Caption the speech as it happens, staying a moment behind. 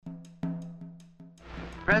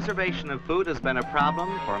preservation of food has been a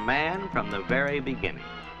problem for man from the very beginning.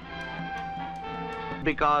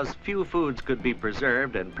 Because few foods could be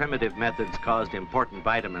preserved and primitive methods caused important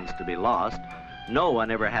vitamins to be lost, no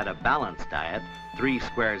one ever had a balanced diet, 3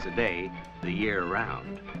 squares a day, the year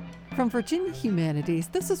round. From Virginia Humanities,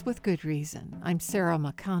 this is With Good Reason. I'm Sarah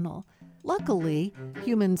McConnell. Luckily,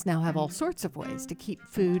 humans now have all sorts of ways to keep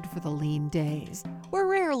food for the lean days. We're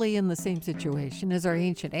rarely in the same situation as our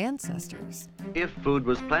ancient ancestors. If food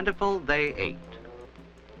was plentiful, they ate.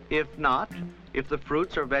 If not, if the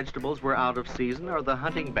fruits or vegetables were out of season or the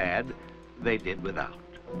hunting bad, they did without.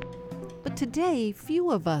 But today,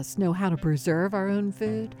 few of us know how to preserve our own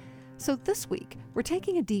food. So this week, we're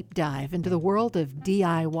taking a deep dive into the world of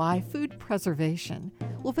DIY food preservation.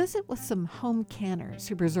 We'll visit with some home canners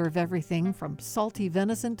who preserve everything from salty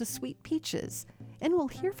venison to sweet peaches. And we'll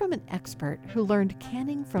hear from an expert who learned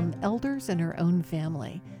canning from elders in her own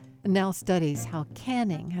family and now studies how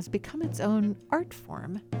canning has become its own art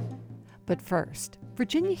form. But first,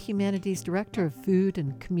 Virginia Humanities Director of Food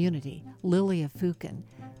and Community, Lilia Fukin,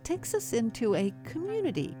 takes us into a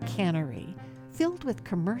community cannery filled with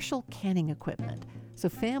commercial canning equipment so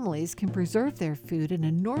families can preserve their food in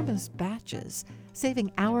enormous batches,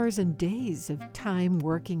 saving hours and days of time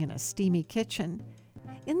working in a steamy kitchen.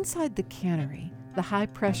 Inside the cannery, the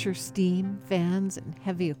high-pressure steam, fans, and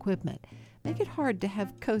heavy equipment make it hard to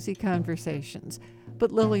have cozy conversations,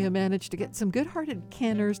 but Lilia managed to get some good-hearted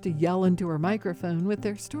canners to yell into her microphone with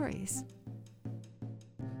their stories.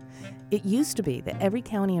 It used to be that every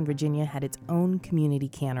county in Virginia had its own community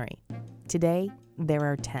cannery. Today, there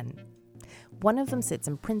are 10. One of them sits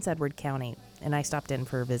in Prince Edward County, and I stopped in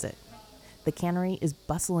for a visit. The cannery is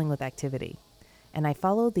bustling with activity, and I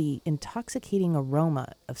follow the intoxicating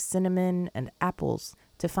aroma of cinnamon and apples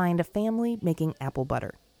to find a family making apple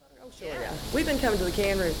butter. Yeah. We've been coming to the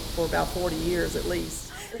cannery for about 40 years at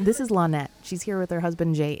least. This is Lonette. She's here with her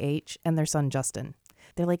husband J.H. and their son Justin.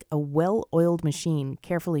 They're like a well-oiled machine,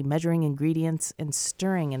 carefully measuring ingredients and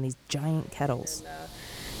stirring in these giant kettles.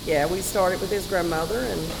 And, we started with his grandmother,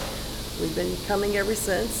 and we've been coming ever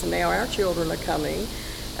since, and now our children are coming.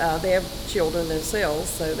 They have children themselves,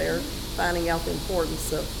 so they're finding out the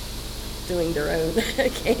importance of doing their own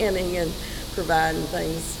canning and providing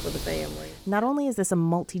things for the family. Not only is this a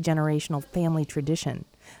multi-generational family tradition,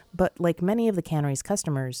 but like many of the cannery's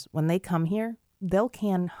customers, when they come here, they'll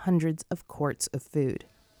can hundreds of quarts of food.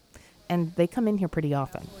 And they come in here pretty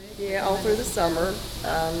often. Yeah, all through the summer.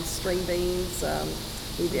 String beans,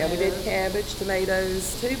 we did cabbage,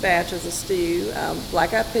 tomatoes, 2 batches of stew,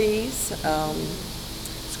 black-eyed peas,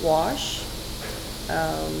 squash,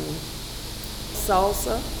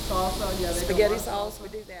 salsa, spaghetti sauce. We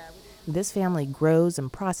do that. This family grows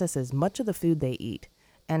and processes much of the food they eat,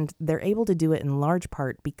 and they're able to do it in large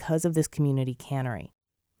part because of this community cannery.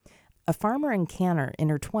 A farmer and canner in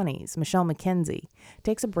her 20s, Michelle McKenzie,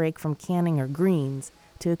 takes a break from canning her greens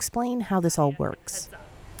to explain how this all works.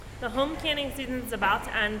 The home canning season is about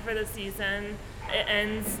to end for the season. It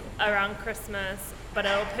ends around Christmas, but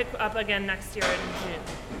it'll pick up again next year in June.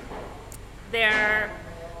 There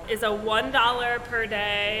is a $1 per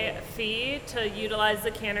day fee to utilize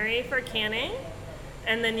the cannery for canning,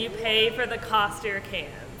 and then you pay for the cost of your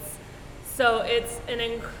cans. So it's an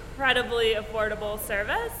incredibly affordable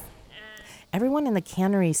service. Everyone in the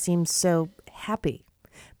cannery seems so happy.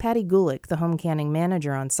 Patty Gulick, the home canning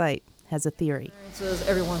manager on site, has a theory.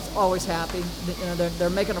 Everyone's always happy. They're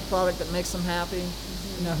making a product that makes them happy.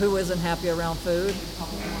 Who isn't happy around food?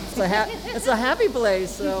 It's a happy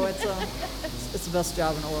place, so it's the best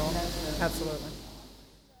job in the world. Absolutely.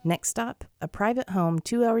 Next stop, a private home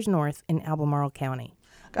 2 hours north in Albemarle County.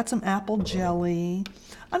 Got some apple jelly.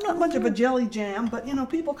 I'm not much of a jelly jam, but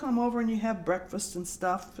people come over and you have breakfast and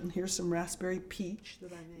stuff, and here's some raspberry peach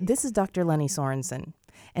that I made. This is Dr. Lenny Sorensen,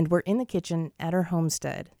 and we're in the kitchen at her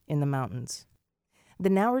homestead in the mountains. The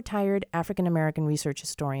now retired African-American research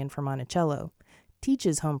historian from Monticello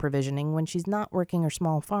teaches home provisioning when she's not working her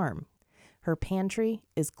small farm. Her pantry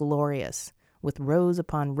is glorious, with rows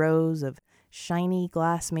upon rows of shiny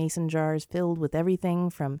glass mason jars filled with everything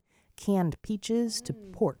from canned peaches to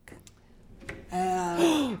pork.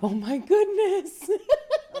 Oh my goodness!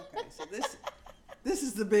 Okay, so this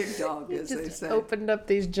is the big dog, as they say. Opened up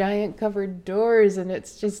these giant covered doors, and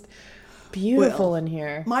it's just beautiful in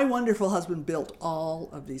here. My wonderful husband built all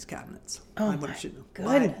of these cabinets. Oh my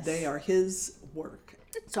goodness! They are his work.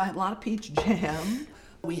 So I have a lot of peach jam.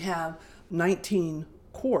 We have 19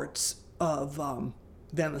 quarts of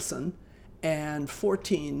venison and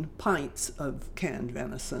 14 pints of canned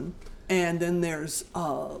venison. And then there's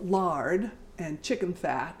lard and chicken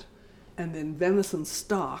fat, and then venison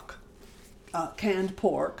stock Canned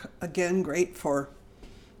pork, again, great for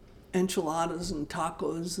enchiladas and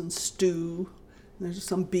tacos and stew. There's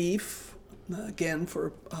some beef, again,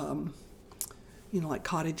 for, like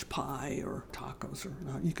cottage pie or tacos.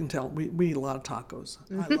 Or you can tell, we eat a lot of tacos.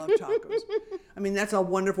 I love tacos. I mean, that's a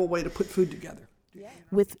wonderful way to put food together.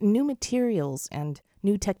 With new materials and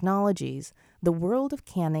new technologies, the world of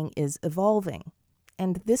canning is evolving.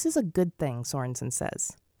 And this is a good thing, Sorensen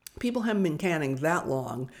says. People haven't been canning that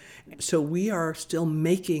long, so we are still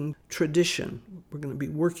making tradition. We're going to be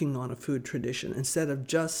working on a food tradition instead of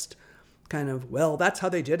just kind of, well, that's how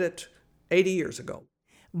they did it 80 years ago.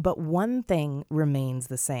 But one thing remains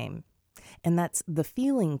the same, and that's the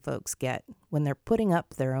feeling folks get when they're putting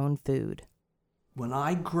up their own food. When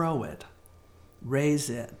I grow it, raise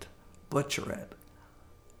it, butcher it,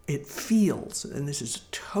 it feels, and this is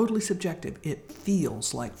totally subjective, it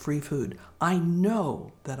feels like free food. I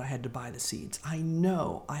know that I had to buy the seeds. I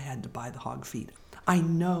know I had to buy the hog feed. I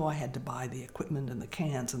know I had to buy the equipment and the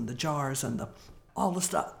cans and the jars and all the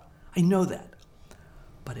stuff. I know that.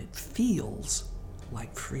 But it feels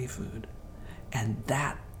like free food. And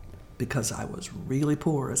that, because I was really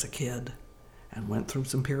poor as a kid and went through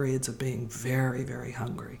some periods of being very, very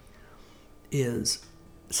hungry, is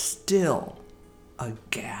still a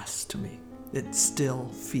gas to me. It still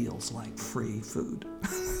feels like free food.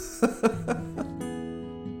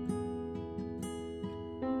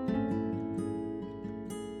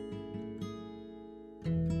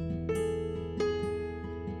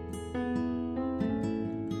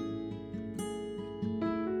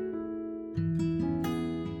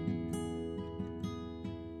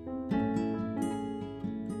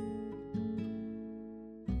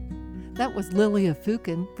 That was Lilia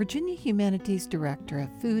Fukin, Virginia Humanities Director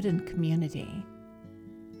of Food and Community.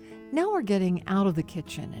 Now we're getting out of the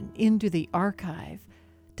kitchen and into the archive.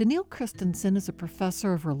 Danielle Christensen is a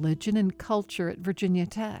professor of religion and culture at Virginia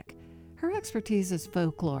Tech. Her expertise is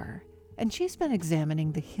folklore, and she's been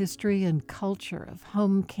examining the history and culture of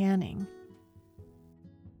home canning.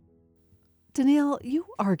 Danielle, you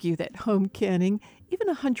argue that home canning, even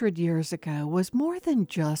 100 years ago, was more than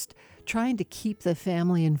just trying to keep the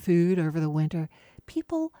family in food over the winter.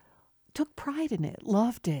 People took pride in it,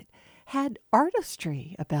 loved it, had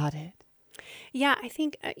artistry about it. Yeah, I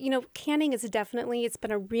think, canning is it's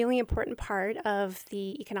been a really important part of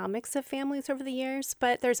the economics of families over the years,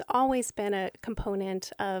 but there's always been a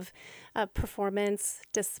component of performance,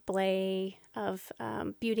 display, of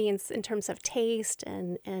beauty in terms of taste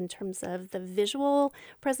and in terms of the visual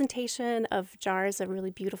presentation of jars of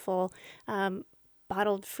really beautiful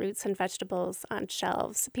bottled fruits and vegetables on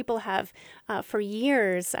shelves. People have, for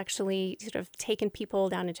years, actually sort of taken people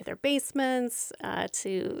down into their basements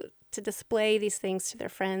to display these things to their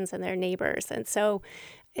friends and their neighbors. And so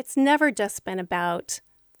it's never just been about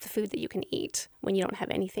the food that you can eat when you don't have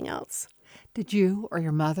anything else. Did you or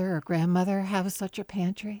your mother or grandmother have such a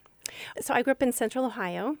pantry? So I grew up in Central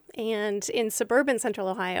Ohio and in suburban Central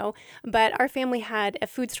Ohio, but our family had a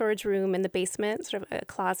food storage room in the basement, sort of a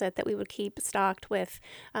closet that we would keep stocked with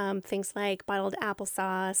things like bottled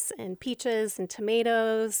applesauce and peaches and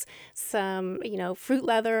tomatoes, some, fruit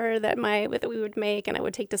leather that we would make and I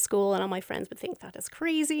would take to school, and all my friends would think that is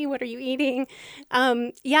crazy. What are you eating?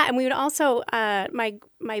 And we would also,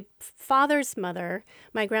 my father's mother,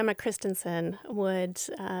 my grandma Christensen, would,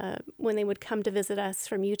 when they would come to visit us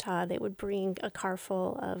from Utah, they would bring a car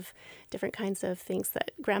full of different kinds of things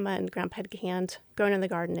that Grandma and Grandpa had canned, grown in the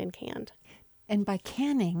garden and canned. And by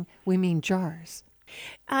canning, we mean jars.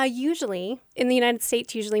 Usually, in the United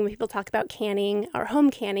States, when people talk about canning or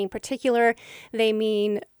home canning in particular, they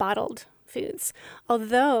mean bottled foods.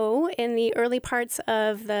 Although in the early parts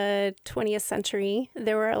of the 20th century,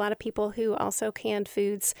 there were a lot of people who also canned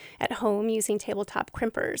foods at home using tabletop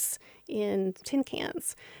crimpers in tin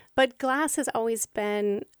cans. But glass has always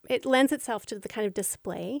been, it lends itself to the kind of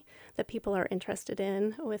display that people are interested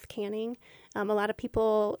in with canning. A lot of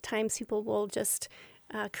people will just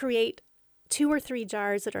create 2 or 3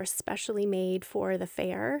 jars that are specially made for the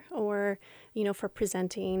fair or, for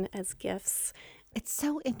presenting as gifts. It's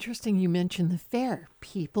so interesting you mentioned the fair.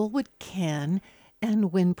 People would can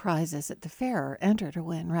and win prizes at the fair, or enter to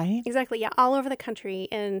win, right? Exactly, yeah, all over the country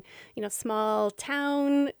in, small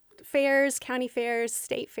town fairs, county fairs,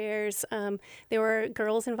 state fairs. There were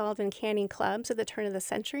girls involved in canning clubs at the turn of the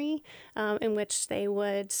century in which they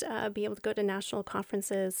would be able to go to national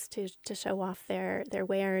conferences to show off their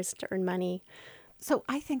wares, to earn money. So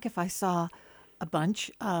I think if I saw a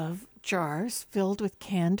bunch of jars filled with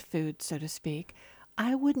canned food, so to speak,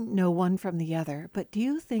 I wouldn't know one from the other. But do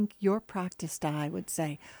you think your practiced eye would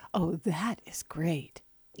say, oh, that is great?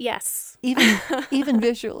 Yes. Even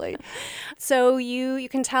visually. So you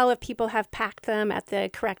can tell if people have packed them at the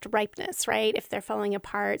correct ripeness, right? If they're falling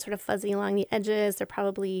apart, sort of fuzzy along the edges, they're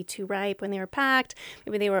probably too ripe when they were packed.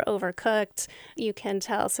 Maybe they were overcooked. You can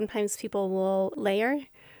tell sometimes people will layer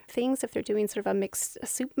things if they're doing sort of a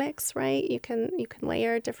soup mix, right? You can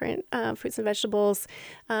layer different fruits and vegetables.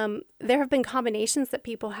 There have been combinations that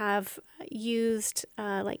people have used,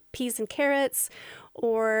 like peas and carrots,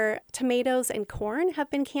 or tomatoes and corn have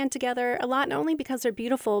been canned together a lot, not only because they're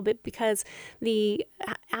beautiful, but because the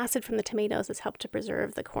acid from the tomatoes has helped to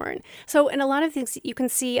preserve the corn. So in a lot of things, you can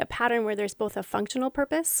see a pattern where there's both a functional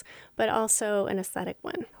purpose, but also an aesthetic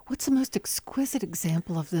one. What's the most exquisite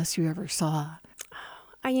example of this you ever saw?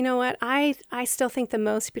 You know what? I still think the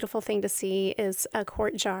most beautiful thing to see is a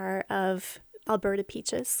quart jar of Alberta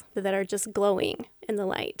peaches that are just glowing in the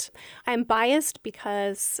light. I'm biased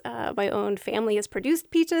because my own family has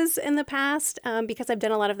produced peaches in the past, because I've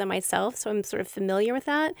done a lot of them myself, so I'm sort of familiar with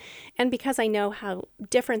that, and because I know how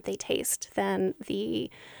different they taste than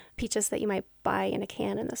the peaches that you might buy in a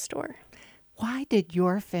can in the store. Why did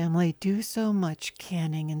your family do so much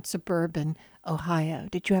canning in suburban Ohio?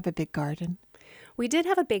 Did you have a big garden? We did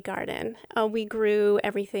have a big garden. We grew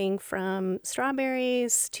everything from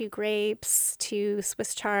strawberries to grapes to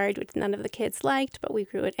Swiss chard, which none of the kids liked, but we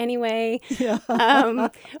grew it anyway. Yeah.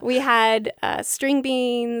 We had string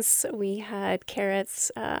beans, we had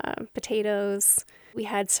carrots, potatoes. We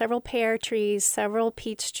had several pear trees, several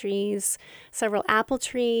peach trees, several apple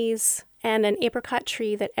trees, and an apricot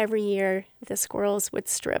tree that every year the squirrels would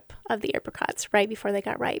strip of the apricots right before they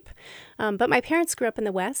got ripe. But my parents grew up in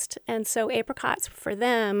the West, and so apricots for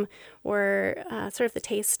them were sort of the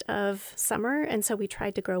taste of summer, and so we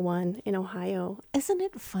tried to grow one in Ohio. Isn't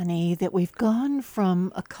it funny that we've gone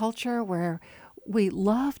from a culture where we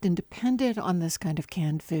loved and depended on this kind of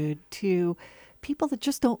canned food to people that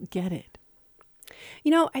just don't get it?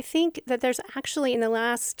 You know, I think that there's actually, in the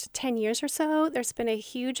last 10 years or so, there's been a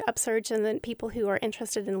huge upsurge in the people who are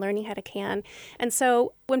interested in learning how to can. And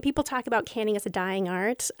so when people talk about canning as a dying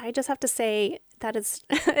art, I just have to say that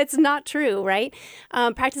it's not true, right?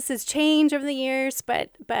 Practices change over the years, but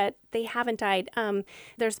they haven't died.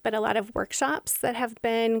 There's been a lot of workshops that have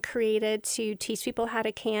been created to teach people how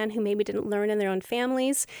to can who maybe didn't learn in their own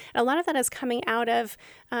families. And a lot of that is coming out of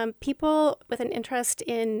people with an interest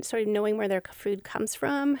in sort of knowing where their food comes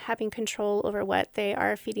from, having control over what they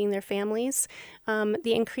are feeding their families.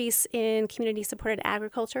 The increase in community-supported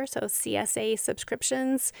agriculture, so CSA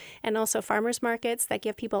subscriptions, and also farmers markets that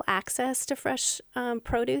give people access to fresh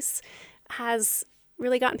produce, has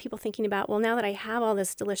really gotten people thinking about, well, now that I have all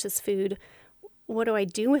this delicious food, what do I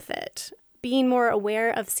do with it? Being more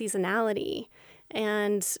aware of seasonality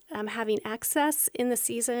and having excess in the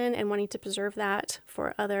season and wanting to preserve that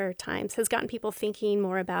for other times has gotten people thinking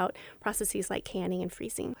more about processes like canning and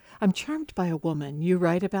freezing. I'm charmed by a woman you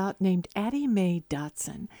write about named Addie Mae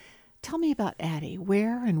Dotson. Tell me about Addie,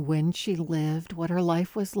 where and when she lived, what her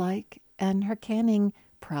life was like, and her canning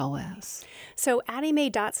prowess. So Addie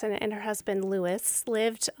Mae Dotson and her husband Lewis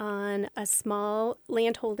lived on a small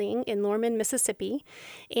landholding in Norman, Mississippi.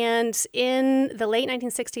 And in the late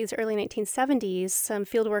 1960s, early 1970s, some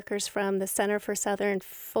field workers from the Center for Southern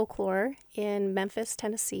Folklore in Memphis,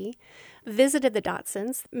 Tennessee, visited the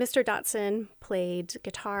Dotsons. Mr. Dotson played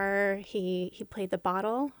guitar, he played the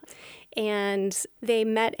bottle, and they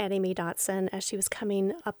met Addie Mae Dotson as she was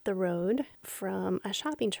coming up the road from a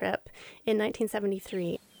shopping trip in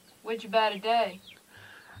 1973. What'd you buy today?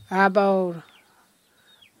 I bought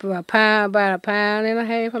about a pound and a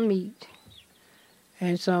half of meat,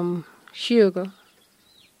 and some sugar,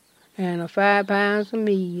 and 5 pounds of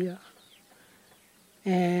meal,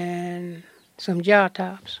 and some jar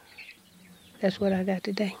tops. That's what I got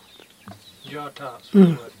today. Jar tops.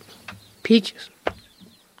 What? Peaches.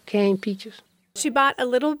 Canned peaches. She bought a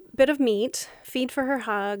little bit of meat, feed for her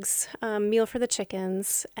hogs, meal for the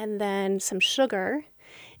chickens, and then some sugar,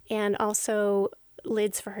 and also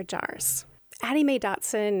lids for her jars. Addie Mae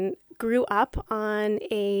Dotson grew up on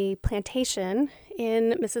a plantation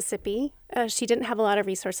in Mississippi. She didn't have a lot of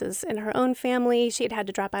resources in her own family. She had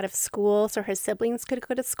to drop out of school so her siblings could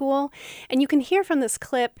go to school. And you can hear from this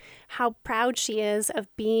clip how proud she is of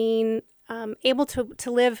being able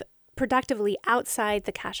to live productively outside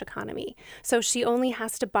the cash economy. So she only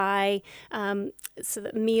has to buy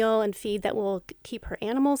the meal and feed that will keep her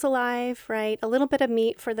animals alive, right? A little bit of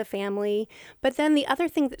meat for the family. But then the other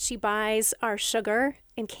thing that she buys are sugar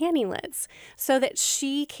and canning lids, so that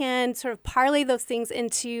she can sort of parlay those things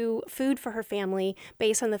into food for her family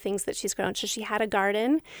based on the things that she's grown. So she had a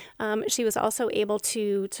garden. She was also able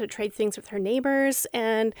to trade things with her neighbors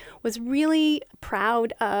and was really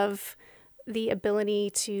proud of the ability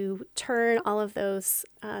to turn all of those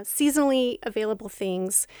seasonally available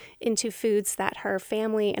things into foods that her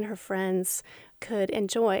family and her friends could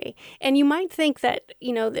enjoy. And you might think that,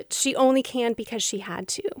 that she only can because she had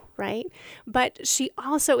to, right? But she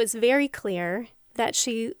also is very clear that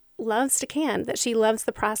she loves to can, that she loves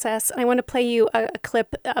the process. And I want to play you a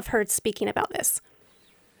clip of her speaking about this.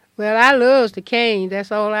 Well, I love to cane.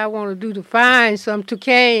 That's all I want to do, to find some to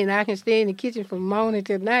cane. I can stay in the kitchen from morning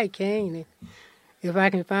till night caning. If I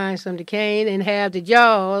can find some to cane and have the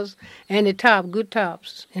jaws and the top, good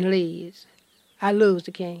tops and lids. I love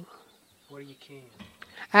to cane. What do you can?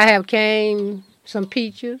 I have caned some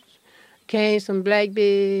peaches, caned some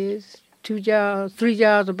blackberries, 3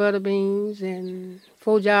 jars of butter beans, and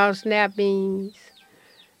 4 jars of snap beans,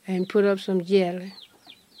 and put up some jelly.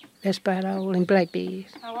 That's about all, and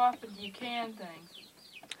blackberries. How often do you can things?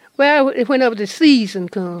 Well, it went up the season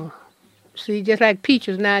come. See, just like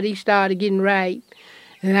peaches now, they started getting ripe,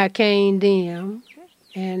 and I caned them.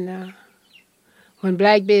 And when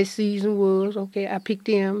blackberry season was, okay, I picked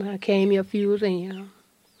them. I caned me a few of them.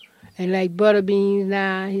 And like butter beans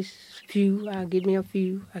now, it's few. I'll get me a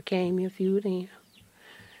few. I caned me a few of them.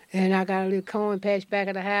 And I got a little corn patch back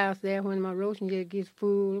at the house there. When my roasting jet gets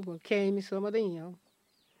full, we'll cane me some of them.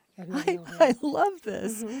 I love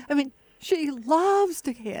this. Mm-hmm. I mean, she loves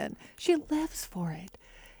to can. She lives for it.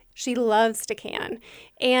 She loves to can.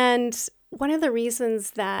 And one of the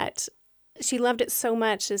reasons that she loved it so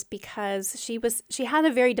much is because she had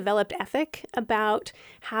a very developed ethic about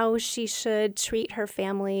how she should treat her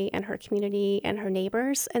family and her community and her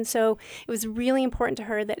neighbors. And so it was really important to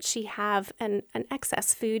her that she have an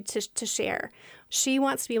excess food to share. She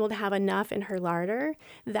wants to be able to have enough in her larder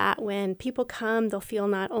that when people come, they'll feel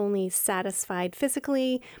not only satisfied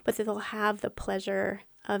physically, but that they'll have the pleasure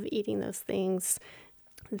of eating those things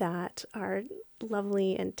that are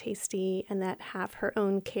lovely and tasty and that have her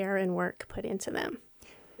own care and work put into them.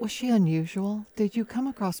 Was she unusual? Did you come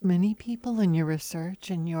across many people in your research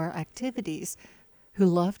and your activities who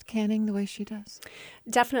loved canning the way she does?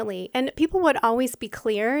 Definitely. And people would always be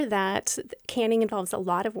clear that canning involves a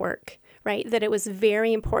lot of work, right? That it was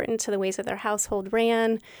very important to the ways that their household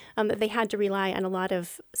ran, that they had to rely on a lot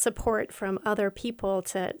of support from other people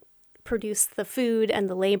to produce the food and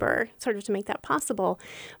the labor sort of to make that possible.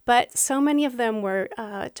 But so many of them were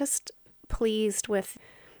just pleased with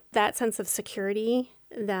that sense of security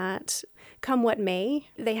that come what may,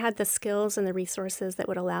 they had the skills and the resources that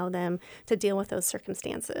would allow them to deal with those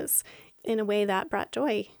circumstances in a way that brought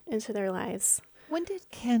joy into their lives. When did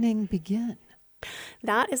canning begin?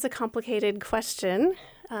 That is a complicated question.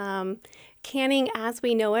 Canning as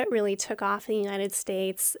we know it really took off in the United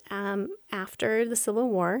States after the Civil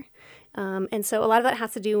War. And so a lot of that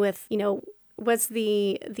has to do with, was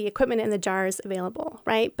the equipment in the jars available,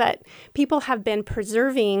 right? But people have been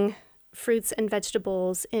preserving fruits and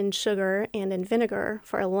vegetables in sugar and in vinegar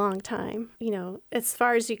for a long time. As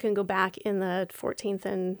far as you can go back in the 14th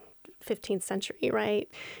and 15th century, right?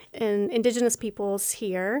 And indigenous peoples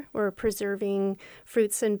here were preserving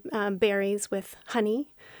fruits and berries with honey.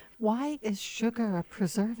 Why is sugar a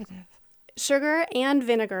preservative? Sugar and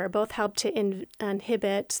vinegar both help to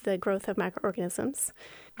inhibit the growth of microorganisms.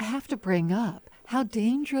 I have to bring up, how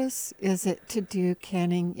dangerous is it to do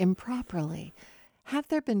canning improperly? Have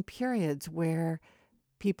there been periods where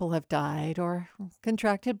people have died or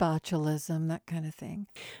contracted botulism, that kind of thing?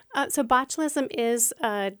 So botulism is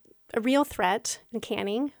a real threat in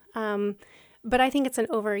canning. But I think it's an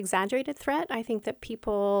over-exaggerated threat. I think that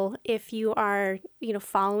people, if you are,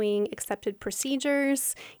 following accepted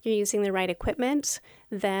procedures, you're using the right equipment,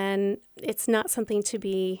 then it's not something to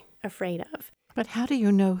be afraid of. But how do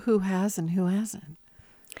you know who has and who hasn't?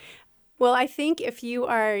 Well, I think if you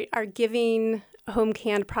are giving home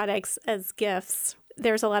canned products as gifts,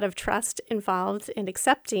 there's a lot of trust involved in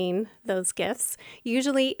accepting those gifts.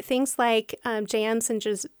 Usually things like jams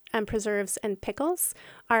and preserves and pickles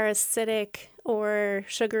are acidic or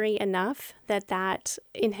sugary enough that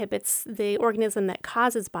inhibits the organism that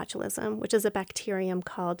causes botulism, which is a bacterium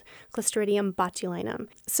called Clostridium botulinum.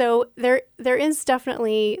 So there is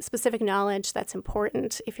definitely specific knowledge that's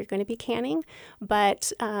important if you're going to be canning,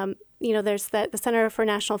 but there's the Center for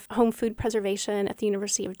National Home Food Preservation at the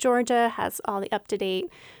University of Georgia has all the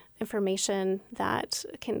up-to-date information that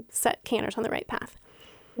can set canners on the right path.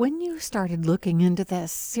 When you started looking into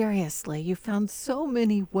this seriously, you found so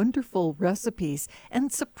many wonderful recipes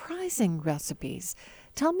and surprising recipes.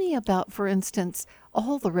 Tell me about, for instance,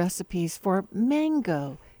 all the recipes for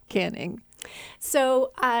mango canning.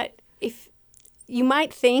 So if you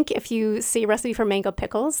might think if you see a recipe for mango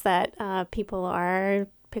pickles that people are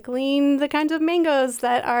pickling the kinds of mangoes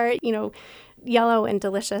that are, yellow and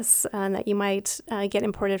delicious that you might get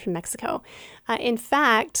imported from Mexico. In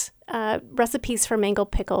fact, recipes for mango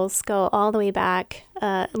pickles go all the way back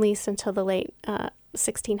at least until the late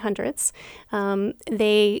 1600s.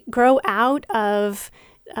 They grow out of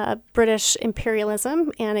British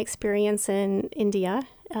imperialism and experience in India,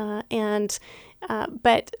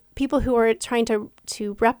 but people who are trying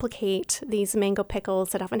to replicate these mango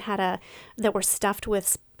pickles that often that were stuffed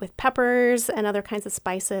with peppers and other kinds of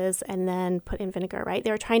spices and then put in vinegar, right? They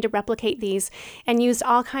were trying to replicate these and used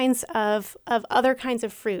all kinds of other kinds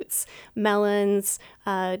of fruits, melons,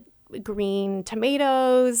 green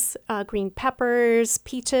tomatoes, green peppers,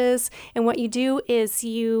 peaches. And what you do is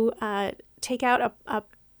you take out a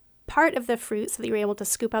part of the fruit so that you're able to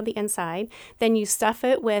scoop out the inside. Then you stuff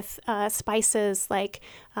it with spices like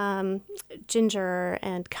ginger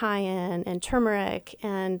and cayenne and turmeric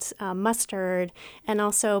and mustard, and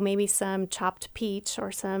also maybe some chopped peach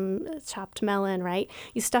or some chopped melon, right?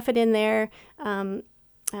 You stuff it in there.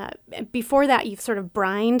 Before that, you've sort of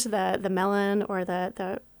brined the melon or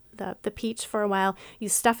the peach for a while. You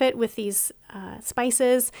stuff it with these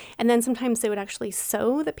spices, and then sometimes they would actually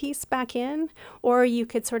sew the piece back in, or you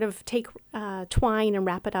could sort of take twine and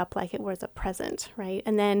wrap it up like it was a present, right?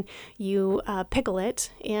 And then you pickle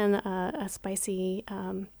it in a spicy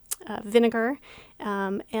vinegar,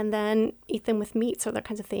 and then eat them with meats or other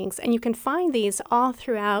kinds of things. And you can find these all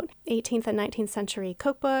throughout 18th and 19th century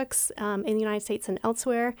cookbooks in the United States and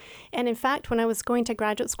elsewhere. And in fact, when I was going to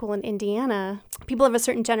graduate school in Indiana, people of a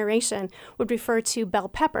certain generation would refer to bell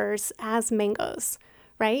peppers as mangoes,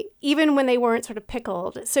 right? Even when they weren't sort of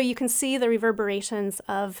pickled. So you can see the reverberations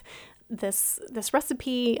of this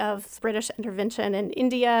recipe of British intervention in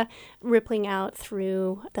India rippling out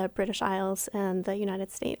through the British Isles and the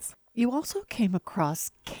United States. You also came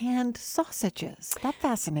across canned sausages. That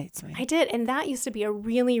fascinates me. I did, and that used to be a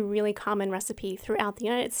really, really common recipe throughout the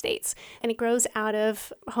United States. And it grows out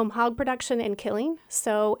of home hog production and killing.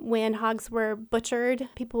 So when hogs were butchered,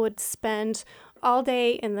 people would spend all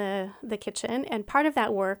day in the kitchen, and part of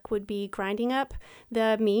that work would be grinding up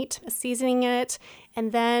the meat, seasoning it,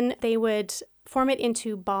 and then they would form it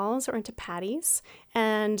into balls or into patties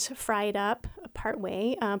and fry it up part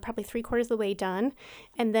way, probably 3/4 of the way done,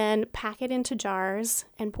 and then pack it into jars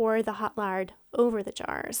and pour the hot lard over the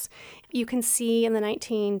jars. You can see in the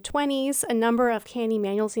 1920s, a number of canning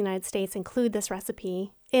manuals in the United States include this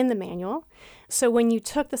recipe in the manual. So when you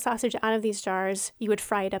took the sausage out of these jars, you would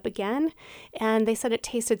fry it up again, and they said it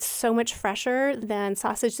tasted so much fresher than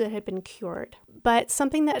sausage that had been cured. But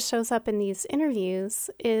something that shows up in these interviews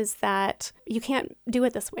is that you can't do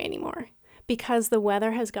it this way anymore because the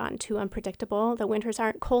weather has gotten too unpredictable, the winters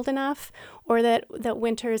aren't cold enough, or that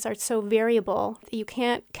winters are so variable that you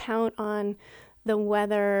can't count on the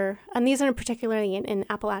weather, and these are particularly in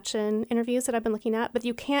Appalachian interviews that I've been looking at, but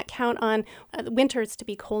you can't count on winters to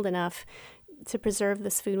be cold enough to preserve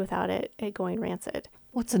this food without it going rancid.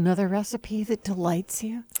 What's another recipe that delights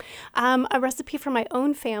you? A recipe from my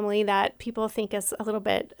own family that people think is a little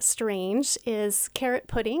bit strange is carrot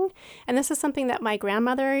pudding. And this is something that my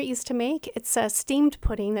grandmother used to make. It's a steamed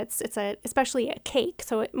pudding. Especially a cake,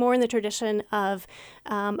 so more in the tradition of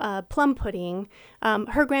a plum pudding.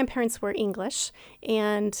 Her grandparents were English,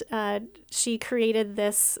 and she created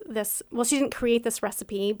this. Well, she didn't create this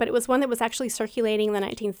recipe, but it was one that was actually circulating in the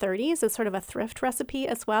 1930s as sort of a thrift recipe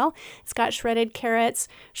as well. It's got shredded carrots,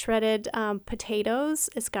 shredded potatoes,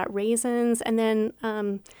 it's got raisins, and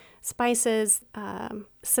then spices,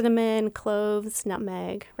 cinnamon, cloves,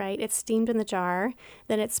 nutmeg, right? It's steamed in the jar.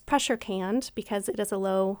 Then it's pressure canned because it is a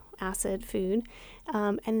low acid food.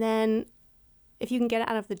 And then if you can get it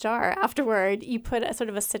out of the jar afterward, you put a sort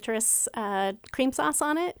of a citrus cream sauce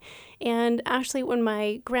on it. And actually, when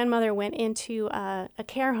my grandmother went into a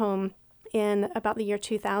care home in about the year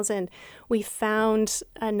 2000, we found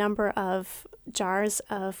a number of jars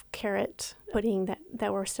of carrot pudding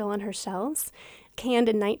that were still on her shelves. canned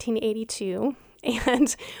in 1982.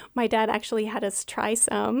 And my dad actually had us try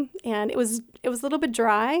some, and it was a little bit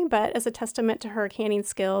dry, but as a testament to her canning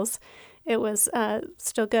skills, it was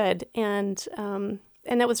still good. And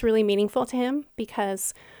that was really meaningful to him,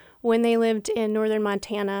 because when they lived in northern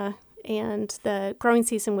Montana and the growing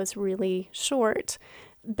season was really short,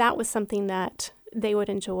 that was something that they would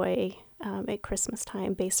enjoy at Christmas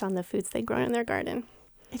time based on the foods they'd grown in their garden.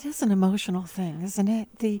 It is an emotional thing, isn't it?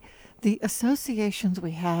 The associations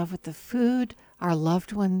we have with the food our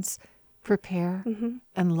loved ones prepare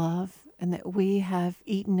and love, and that we have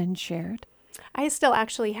eaten and shared. I still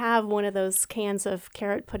actually have one of those cans of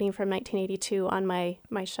carrot pudding from 1982 on my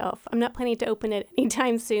shelf. I'm not planning to open it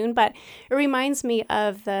anytime soon, but it reminds me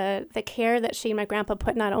of the care that she and my grandpa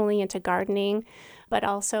put not only into gardening, but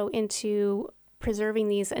also into preserving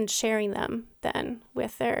these and sharing them then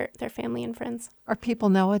with their family and friends. Are people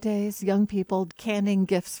nowadays, young people, canning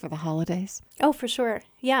gifts for the holidays? Oh, for sure.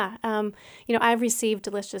 Yeah. I've received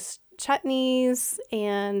delicious chutneys,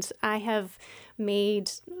 and I have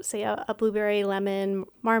made, say, a blueberry lemon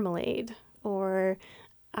marmalade, or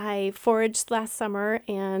I foraged last summer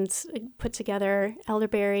and put together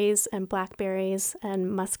elderberries and blackberries and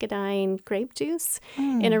muscadine grape juice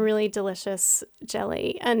in a really delicious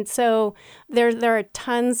jelly. And so there are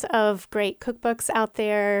tons of great cookbooks out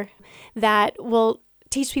there that will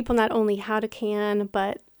teach people not only how to can,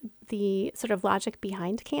 but the sort of logic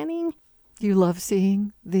behind canning. You love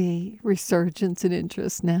seeing the resurgence in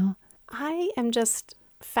interest now? I am just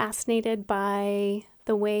fascinated by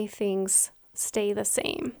the way things stay the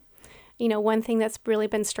same. One thing that's really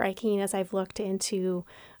been striking as I've looked into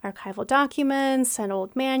archival documents and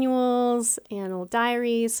old manuals and old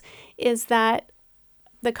diaries is that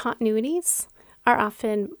the continuities are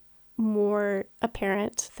often more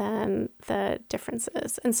apparent than the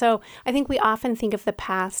differences. And so I think we often think of the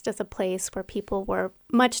past as a place where people were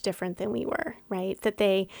much different than we were, right? That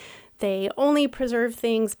they only preserved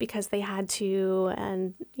things because they had to,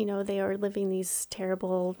 and, they are living these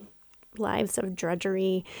terrible lives of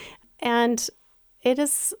drudgery. And it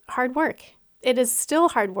is hard work. It is still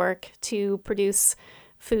hard work to produce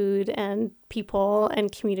food and people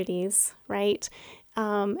and communities, right?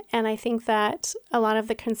 And I think that a lot of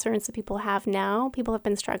the concerns that people have now, people have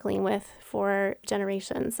been struggling with for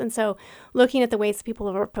generations. And so looking at the ways that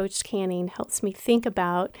people have approached canning helps me think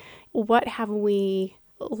about what have we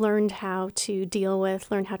learned how to deal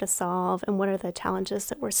with, learned how to solve, and what are the challenges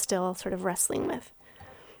that we're still sort of wrestling with.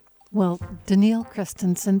 Well, Danielle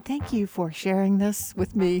Christensen, thank you for sharing this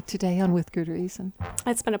with me today on With Good Reason.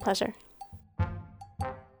 It's been a pleasure.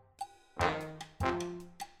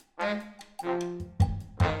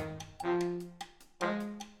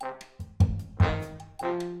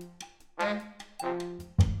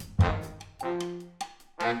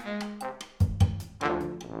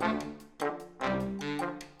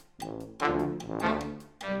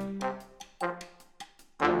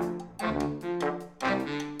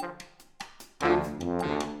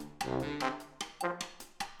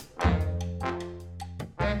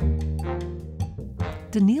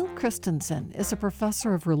 Danielle Christensen is a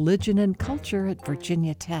professor of religion and culture at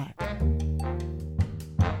Virginia Tech.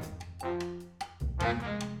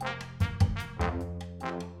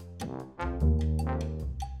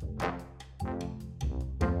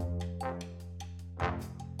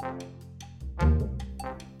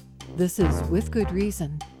 This is With Good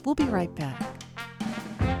Reason. We'll be right back.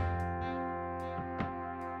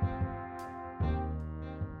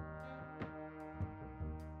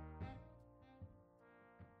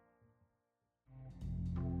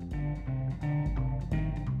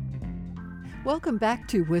 Welcome back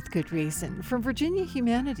to With Good Reason from Virginia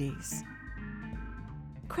Humanities.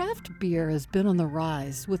 Craft beer has been on the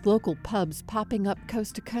rise, with local pubs popping up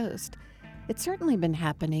coast to coast. It's certainly been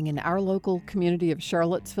happening in our local community of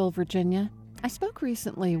Charlottesville, Virginia. I spoke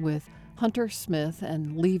recently with Hunter Smith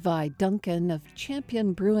and Levi Duncan of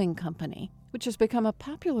Champion Brewing Company, which has become a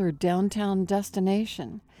popular downtown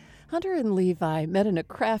destination. Hunter and Levi met in a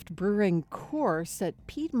craft brewing course at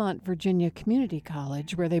Piedmont, Virginia Community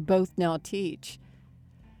College, where they both now teach.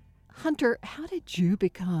 Hunter, how did you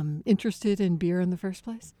become interested in beer in the first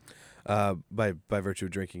place? By virtue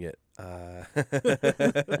of drinking it. To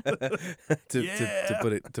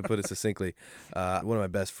put it succinctly, one of my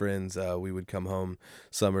best friends, we would come home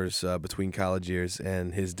summers between college years,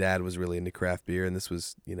 and his dad was really into craft beer, and this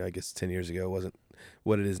was, I guess 10 years ago. It wasn't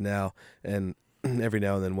what it is now, and every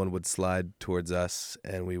now and then one would slide towards us,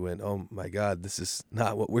 and we went, oh my God, this is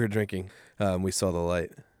not what we're drinking. We saw the light.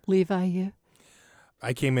 Levi, you?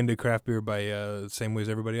 I came into craft beer by the same way as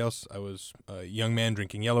everybody else. I was a young man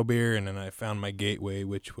drinking yellow beer, and then I found my gateway,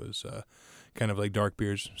 which was kind of like dark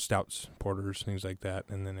beers, stouts, porters, things like that.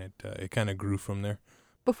 And then it kind of grew from there.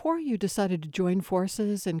 Before you decided to join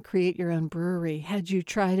forces and create your own brewery, had you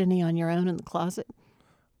tried any on your own in the closet?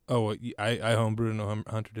 Oh, I homebrewed and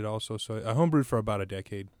Hunter did also. So I homebrewed for about a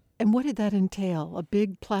decade. And what did that entail? A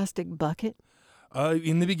big plastic bucket?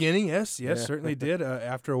 In the beginning, yes, certainly did.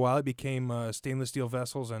 After a while, it became stainless steel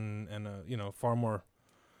vessels and far more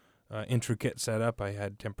intricate setup. I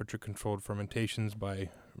had temperature-controlled fermentations by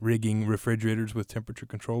rigging refrigerators with temperature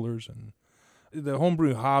controllers. And the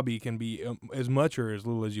homebrew hobby can be as much or as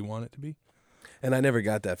little as you want it to be. And I never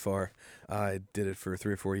got that far. I did it for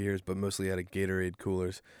 3 or 4 years, but mostly out of Gatorade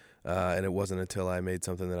coolers. And it wasn't until I made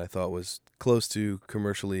something that I thought was close to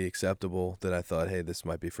commercially acceptable that I thought, hey, this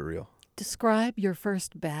might be for real. Describe your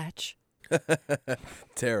first batch.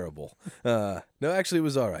 Terrible. No, actually, it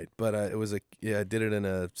was all right. But I did it in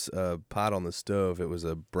a pot on the stove. It was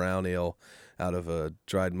a brown ale out of a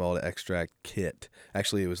dried malt extract kit.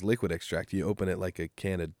 Actually, it was liquid extract. You open it like a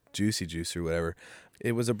can of Juicy Juice or whatever.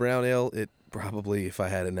 It was a brown ale. It probably, if I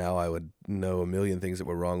had it now, I would know a million things that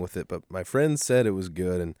were wrong with it. But my friends said it was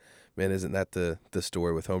good. And man, isn't that the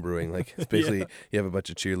story with homebrewing? Like, it's basically you have a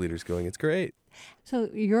bunch of cheerleaders going, it's great. So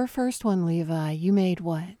your first one, Levi, you made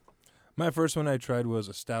what? My first one I tried was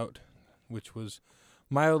a stout, which was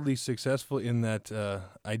mildly successful in that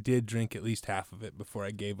I did drink at least half of it before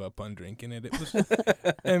I gave up on drinking it. It was,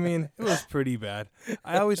 it was pretty bad.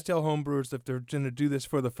 I always tell homebrewers if they're going to do this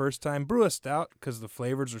for the first time, brew a stout because the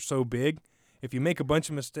flavors are so big. If you make a bunch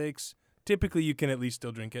of mistakes, typically you can at least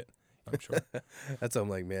still drink it. I'm sure. That's what I'm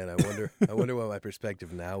like, man. I wonder what my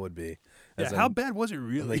perspective now would be. How bad was it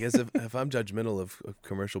really? Like, as if I'm judgmental of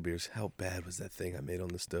commercial beers, how bad was that thing I made on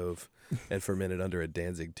the stove and fermented under a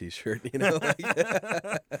Danzig T-shirt?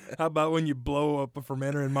 How about when you blow up a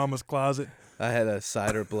fermenter in Mama's closet? I had a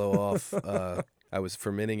cider blow off. I was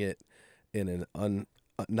fermenting it in an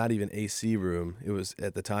not even AC room. It was,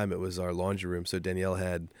 at the time, it was our laundry room. So Danielle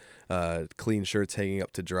had clean shirts hanging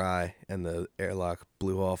up to dry, and the airlock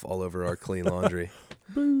blew off all over our clean laundry.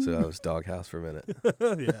 So I was doghouse for a minute.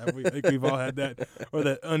 Yeah, we've all had that. Or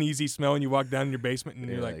that uneasy smell when you walk down in your basement and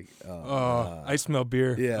you're like, I smell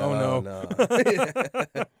beer. Yeah, oh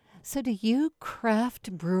no. So do you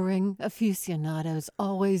craft brewing aficionados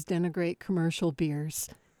always denigrate commercial beers?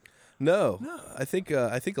 No. I think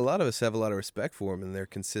a lot of us have a lot of respect for them and their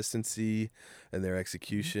consistency and their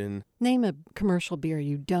execution. Name a commercial beer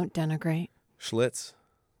you don't denigrate. Schlitz.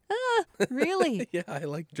 Really? Yeah, I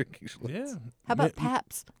like drinking Schlitz. Yeah. How about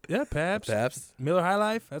Pabst? Yeah, Pabst. Pabst. Miller High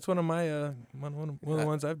Life. That's one of my one of the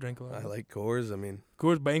ones I've drank a lot. I like Coors.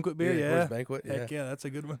 Coors Banquet beer. Yeah. Coors Banquet. Heck yeah, that's a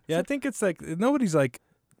good one. Yeah, I think it's like nobody's like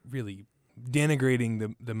really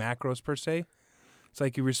denigrating the macros per se. It's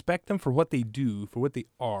like you respect them for what they do, for what they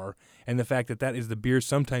are, and the fact that is the beer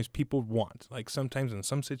sometimes people want. Like sometimes in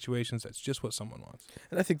some situations, that's just what someone wants.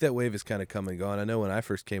 And I think that wave has kind of come and gone. I know when I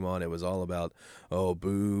first came on, it was all about,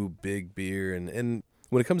 boo, big beer. And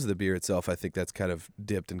when it comes to the beer itself, I think that's kind of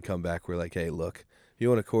dipped and come back. We're like, hey, look, you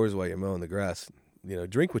want a Coors while you're mowing the grass,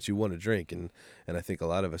 drink what you want to drink. And I think a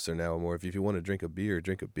lot of us are now more, if you want to drink a beer,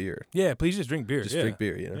 drink a beer. Yeah, please just drink beer. Just drink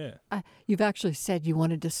beer, Yeah. You've actually said you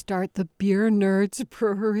wanted to start the Beer Nerds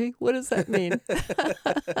Brewery. What does that mean?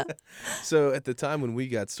 So at the time when we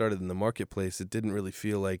got started in the marketplace, it didn't really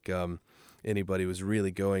feel like anybody was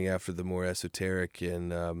really going after the more esoteric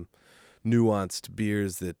and nuanced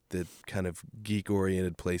beers that kind of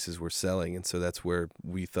geek-oriented places were selling, and so that's where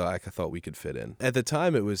I thought we could fit in. At the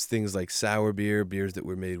time, it was things like sour beers that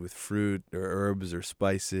were made with fruit or herbs or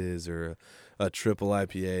spices, or a triple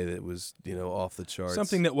IPA that was off the charts.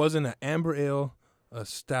 Something that wasn't an amber ale, a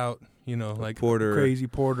stout, like porter, crazy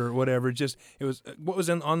porter, whatever. It was what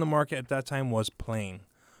was on the market at that time was plain.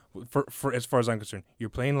 For as far as I'm concerned, you're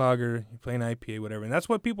plain lager, you're plain IPA, whatever, and that's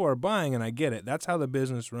what people are buying, and I get it. That's how the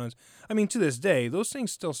business runs. I mean, to this day, those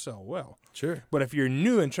things still sell well. Sure. But if you're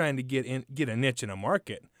new and trying to get a niche in a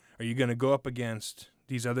market, are you going to go up against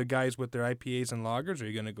these other guys with their IPAs and lagers, or are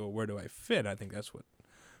you going to go, where do I fit? I think that's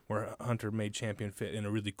where Hunter made Champion fit in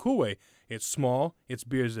a really cool way. It's small. It's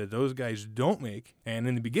beers that those guys don't make. And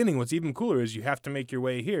in the beginning, what's even cooler is you have to make your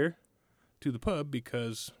way here to the pub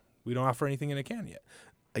because we don't offer anything in a can yet.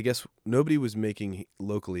 I guess nobody was making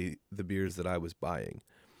locally the beers that I was buying.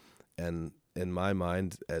 And in my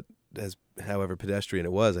mind, as however pedestrian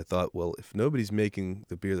it was, I thought, well, if nobody's making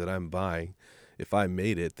the beer that I'm buying, if I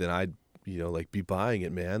made it, then I'd be buying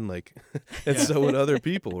it, man. And so would other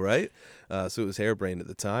people, right? So it was harebrained at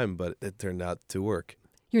the time, but it turned out to work.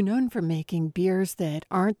 You're known for making beers that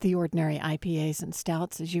aren't the ordinary IPAs and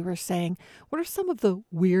stouts, as you were saying. What are some of the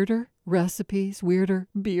weirder recipes, weirder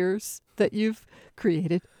beers that you've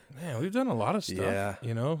created? Man, we've done a lot of stuff. Yeah.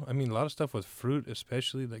 You know, I mean, a lot of stuff with fruit,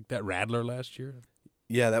 especially like that Radler last year.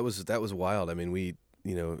 Yeah, that was wild. I mean,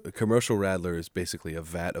 a commercial Radler is basically a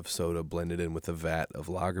vat of soda blended in with a vat of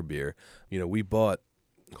lager beer. We bought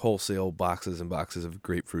wholesale boxes and boxes of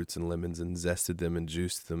grapefruits and lemons and zested them and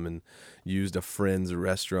juiced them and used a friend's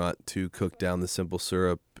restaurant to cook down the simple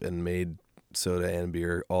syrup and made soda and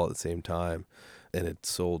beer all at the same time. And it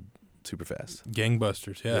sold super fast.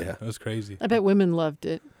 Gangbusters, yeah. That was crazy. I bet women loved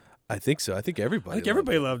it. I think so. I think everybody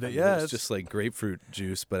loved it. Yeah, it's just like grapefruit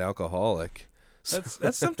juice but alcoholic.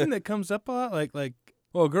 That's something that comes up a lot. Like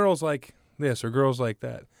girls like this or girls like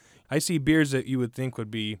that. I see beers that you would think would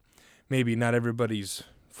be maybe not everybody's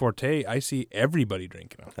forte. I see everybody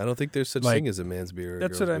drinking them. I don't think there's such thing as a man's beer. Or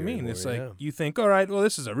that's girl's what I beer mean. anymore, It's like you think, all right, well,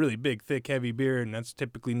 this is a really big, thick, heavy beer, and that's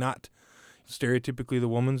typically not stereotypically the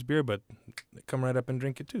woman's beer, but they come right up and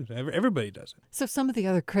drink it too. Everybody does it. So some of the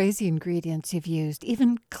other crazy ingredients you've used,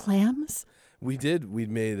 even clams? We did. We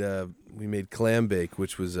made clam bake,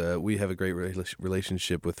 which was we have a great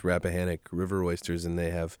relationship with Rappahannock River Oysters, and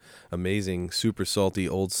they have amazing, super salty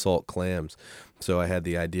old salt clams. So I had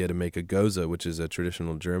the idea to make a Goza, which is a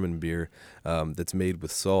traditional German beer that's made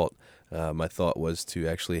with salt. My thought was to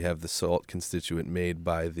actually have the salt constituent made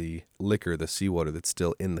by the liquor, the seawater that's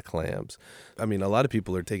still in the clams. I mean, a lot of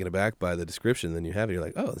people are taken aback by the description. Then you have it, you're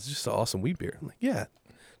like, oh, this is just an awesome wheat beer. I'm like, yeah,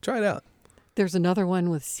 try it out. There's another one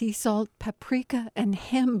with sea salt, paprika, and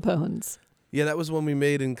ham bones. Yeah, that was one we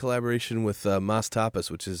made in collaboration with Mas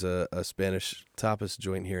Tapas, which is a Spanish tapas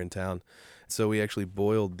joint here in town. So we actually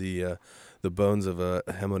boiled the bones of a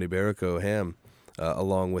jamón ibérico ham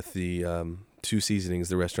along with the two seasonings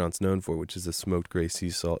the restaurant's known for, which is the smoked gray sea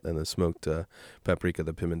salt and the smoked paprika,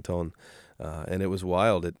 the pimenton. And it was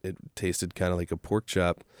wild. It tasted kind of like a pork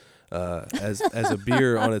chop. As a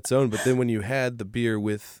beer on its own, but then when you had the beer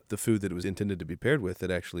with the food that it was intended to be paired with, it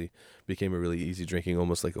actually became a really easy drinking,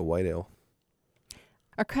 almost like a white ale.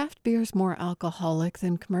 Are craft beers more alcoholic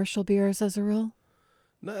than commercial beers as a rule?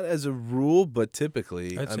 Not as a rule, but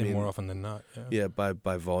typically. I'd say more often than not. Yeah, by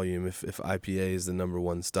volume. If IPA is the number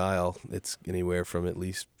one style, it's anywhere from at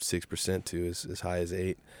least 6% to as high as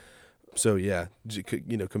 8%. So yeah,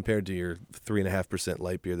 compared to your 3.5%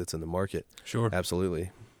 light beer that's in the market. Sure.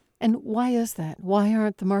 Absolutely. And why is that? Why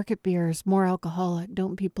aren't the market beers more alcoholic?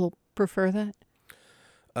 Don't people prefer that?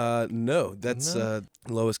 No, that's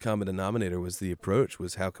lowest common denominator was the approach,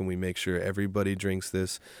 was how can we make sure everybody drinks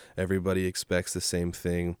this, everybody expects the same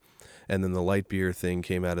thing. And then the light beer thing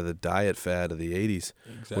came out of the diet fad of the 80s,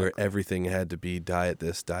 where everything had to be diet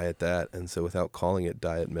this, diet that. And so without calling it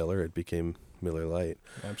Diet Miller, it became Miller Lite.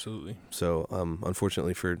 Absolutely. So,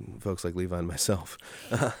 unfortunately for folks like Levi and myself,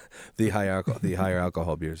 the higher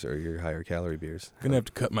alcohol beers are your higher calorie beers. Gonna have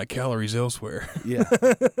to cut my calories elsewhere. Yeah.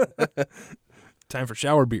 Time for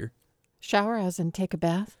shower beer. Shower as in take a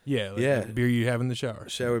bath? Yeah. Like beer you have in the shower.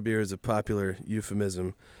 Shower beer is a popular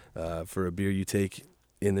euphemism for a beer you take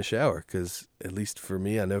in the shower, because at least for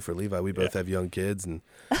me, I know for Levi, we both have young kids, and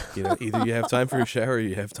either you have time for a shower or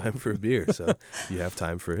you have time for a beer. So you have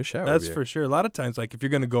time for a shower. That's beer. for sure. A lot of times, like if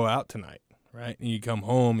you're going to go out tonight, right, and you come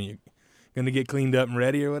home and you're going to get cleaned up and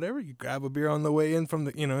ready or whatever, you grab a beer on the way in from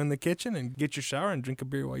the in the kitchen and get your shower and drink a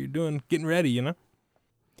beer while you're getting ready.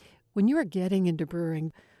 When you were getting into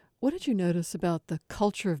brewing, what did you notice about the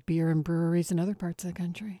culture of beer in breweries in other parts of the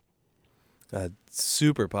country?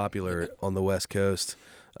 Super popular on the West Coast.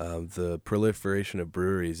 The proliferation of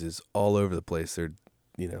breweries is all over the place. They're,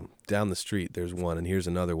 down the street there's one, and here's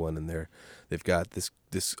another one, and they've got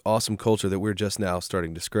this awesome culture that we're just now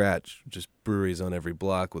starting to scratch. Just breweries on every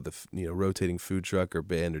block with a rotating food truck or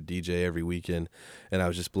band or DJ every weekend. And I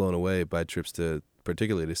was just blown away by trips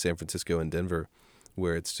particularly to San Francisco and Denver,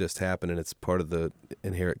 where it's just happening. It's part of the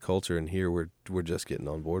inherent culture, and here we're just getting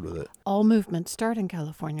on board with it. All movements start in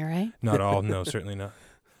California, right? Not all, no, certainly not.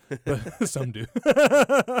 But some do.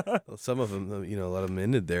 Well, some of them, a lot of them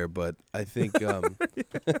ended there, but I think,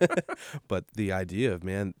 but the idea of,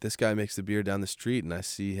 man, this guy makes the beer down the street, and I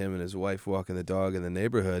see him and his wife walking the dog in the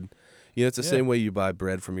neighborhood. It's the same way you buy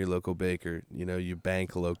bread from your local baker. You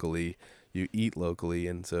bank locally, you eat locally,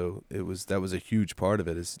 and so that was a huge part of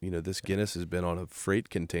it. Is this Guinness has been on a freight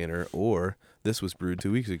container, or this was brewed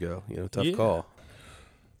 2 weeks ago. Tough call.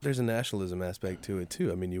 There's a nationalism aspect to it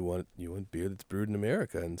too. I mean, you want beer that's brewed in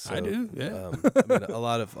America, and so I do. Yeah. A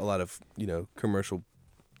lot of commercial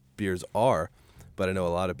beers are, but I know a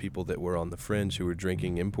lot of people that were on the fringe who were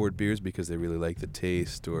drinking import beers because they really like the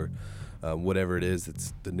taste or whatever it is.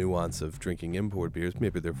 It's the nuance of drinking import beers.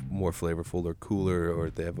 Maybe they're more flavorful or cooler, or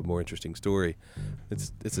they have a more interesting story.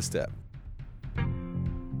 It's a step.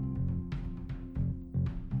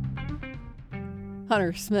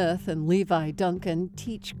 Hunter Smith and Levi Duncan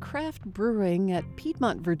teach craft brewing at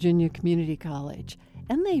Piedmont, Virginia Community College,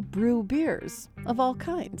 and they brew beers of all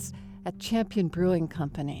kinds at Champion Brewing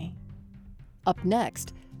Company. Up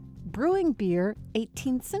next, brewing beer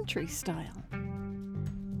 18th century style.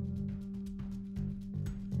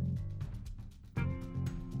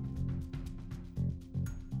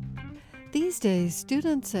 These days,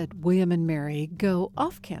 students at William and Mary go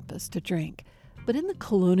off campus to drink, but in the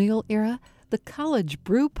colonial era, the college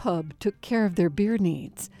brew pub took care of their beer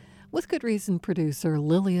needs. With Good Reason producer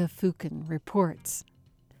Lilia Fukin reports.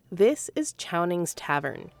 This is Chowning's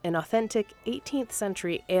Tavern, an authentic 18th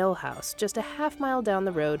century alehouse just a half-mile down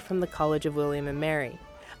the road from the College of William and Mary,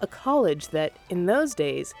 a college that, in those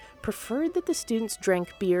days, preferred that the students drank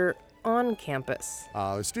beer on campus.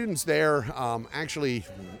 The students there actually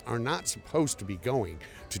are not supposed to be going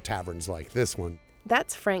to taverns like this one.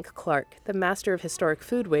 That's Frank Clark, the Master of Historic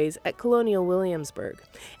Foodways at Colonial Williamsburg,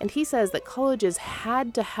 and he says that colleges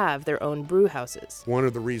had to have their own brew houses. One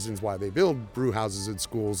of the reasons why they build brew houses at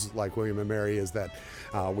schools like William and Mary is that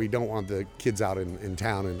we don't want the kids out in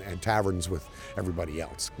town and taverns with everybody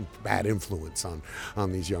else. Bad influence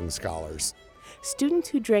on these young scholars. Students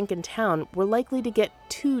who drank in town were likely to get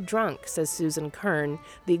too drunk, says Susan Kern,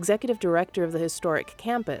 the executive director of the historic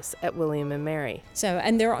campus at William and Mary. So,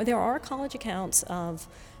 and there are college accounts of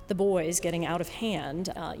the boys getting out of hand,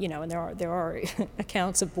 and there are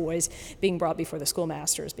accounts of boys being brought before the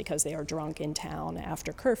schoolmasters because they are drunk in town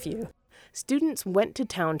after curfew. Students went to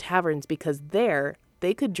town taverns because there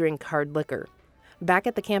they could drink hard liquor. Back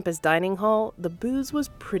at the campus dining hall, the booze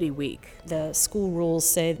was pretty weak. The school rules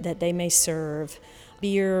say that they may serve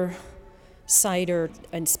beer, cider,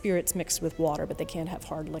 and spirits mixed with water, but they can't have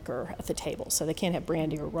hard liquor at the table. So they can't have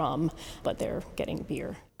brandy or rum, but they're getting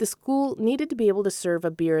beer. The school needed to be able to serve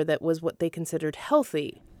a beer that was what they considered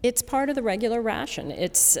healthy. It's part of the regular ration.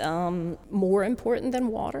 It's more important than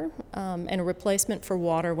water, and a replacement for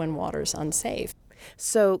water when water's unsafe.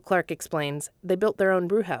 So, Clark explains, they built their own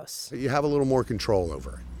brew house. You have a little more control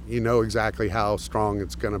over it. You know exactly how strong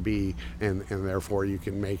it's going to be, and therefore you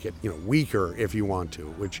can make it weaker if you want to,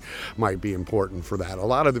 which might be important for that. A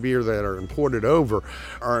lot of the beer that are imported over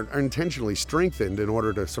are intentionally strengthened in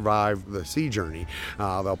order to survive the sea journey.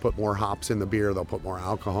 They'll put more hops in the beer, they'll put more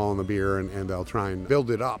alcohol in the beer, and they'll try and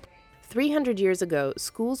build it up. 300 years ago,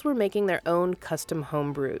 schools were making their own custom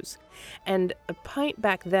home brews, and a pint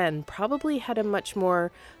back then probably had a much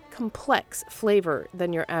more complex flavor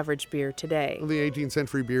than your average beer today. The 18th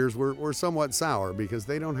century beers were somewhat sour because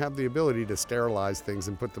they don't have the ability to sterilize things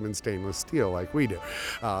and put them in stainless steel like we do.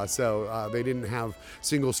 So they didn't have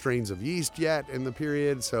single strains of yeast yet in the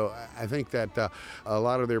period, so I think that a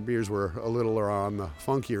lot of their beers were a little on the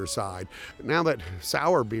funkier side. Now that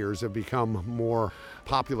sour beers have become more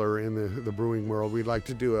popular in the brewing world, we'd like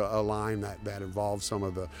to do a line that involves some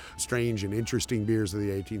of the strange and interesting beers of the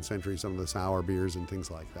 18th century, some of the sour beers and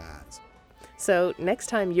things like that. So next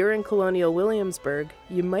time you're in Colonial Williamsburg,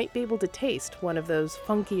 you might be able to taste one of those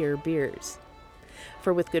funkier beers.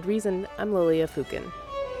 For With Good Reason, I'm Lilia Fukin.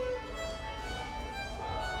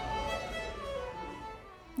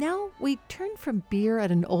 Now we turn from beer at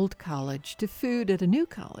an old college to food at a new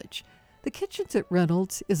college. The Kitchens at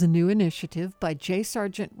Reynolds is a new initiative by J.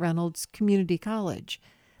 Sargent Reynolds Community College.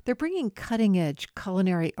 They're bringing cutting-edge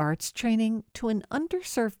culinary arts training to an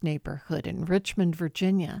underserved neighborhood in Richmond,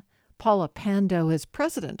 Virginia. Paula Pando is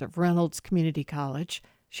president of Reynolds Community College.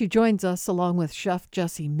 She joins us along with Chef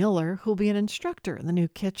Jesse Miller, who'll be an instructor in the new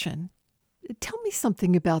kitchen. Tell me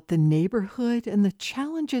something about the neighborhood and the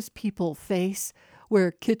challenges people face where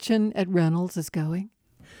Kitchen at Reynolds is going.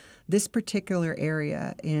 This particular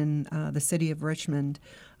area in the city of Richmond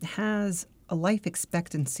has a life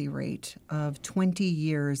expectancy rate of 20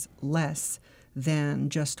 years less than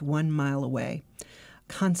just 1 mile away.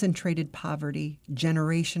 Concentrated poverty,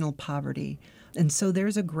 generational poverty. And so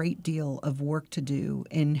there's a great deal of work to do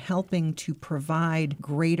in helping to provide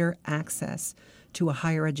greater access to a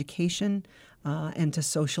higher education and to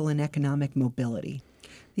social and economic mobility.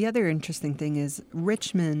 The other interesting thing is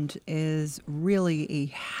Richmond is really a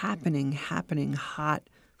happening hot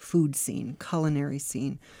food scene, culinary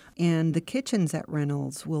scene. And the Kitchens at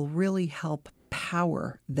Reynolds will really help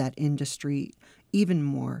power that industry even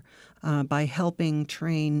more by helping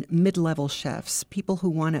train mid-level chefs, people who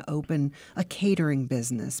want to open a catering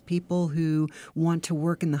business, people who want to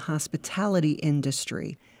work in the hospitality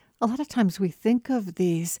industry. A lot of times we think of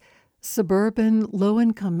these suburban,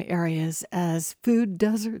 low-income areas as food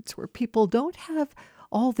deserts where people don't have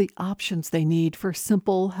all the options they need for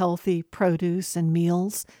simple, healthy produce and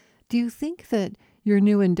meals. Do you think that your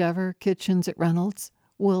new endeavor, Kitchens at Reynolds,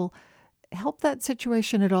 will help that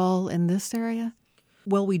situation at all in this area?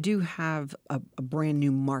 Well, we do have a brand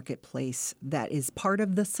new marketplace that is part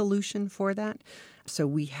of the solution for that. So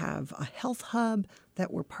we have a health hub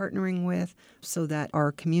that we're partnering with so that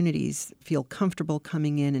our communities feel comfortable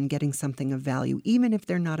coming in and getting something of value, even if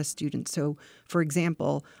they're not a student. So, for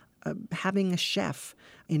example, having a chef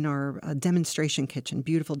in our demonstration kitchen,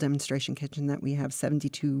 beautiful demonstration kitchen that we have,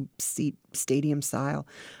 72-seat stadium style,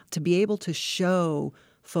 to be able to show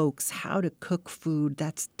folks how to cook food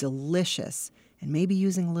that's delicious, and maybe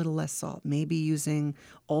using a little less salt, maybe using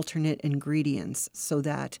alternate ingredients so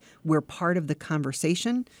that we're part of the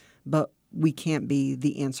conversation, but we can't be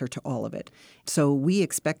the answer to all of it. So we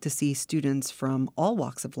expect to see students from all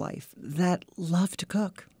walks of life that love to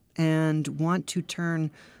cook and want to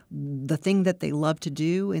turn the thing that they love to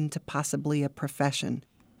do into possibly a profession.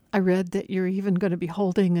 I read that you're even going to be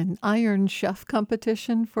holding an Iron Chef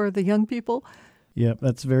competition for the young people. Yeah,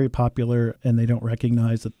 that's very popular, and they don't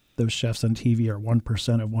recognize that those chefs on TV are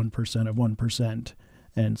 1% of 1% of 1%.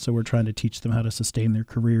 And so we're trying to teach them how to sustain their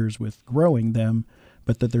careers with growing them,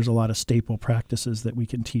 but that there's a lot of staple practices that we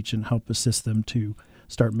can teach and help assist them to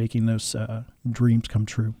start making those dreams come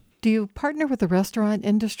true. Do you partner with the restaurant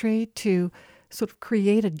industry to sort of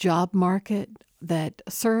create a job market that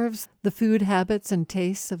serves the food habits and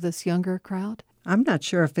tastes of this younger crowd? I'm not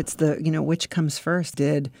sure if it's which comes first.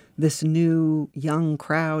 Did this new young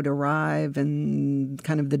crowd arrive and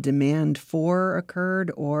kind of the demand for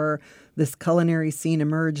occurred, or this culinary scene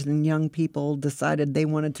emerged and young people decided they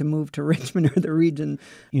wanted to move to Richmond or the region?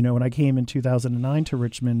 When I came in 2009 to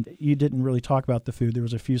Richmond, you didn't really talk about the food. There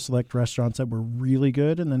was a few select restaurants that were really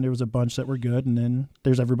good, and then there was a bunch that were good, and then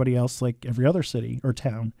there's everybody else like every other city or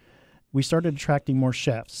town. We started attracting more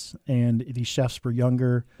chefs, and these chefs were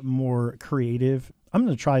younger, more creative. I'm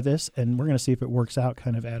going to try this, and we're going to see if it works out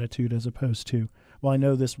kind of attitude, as opposed to, well, I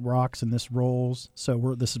know this rocks and this rolls,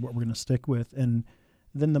 so this is what we're going to stick with. And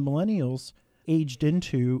then the millennials aged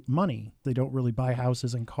into money. They don't really buy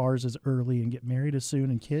houses and cars as early and get married as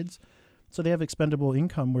soon and kids. So they have expendable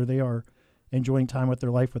income where they are enjoying time with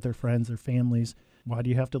their life, with their friends, their families. Why do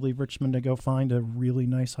you have to leave Richmond to go find a really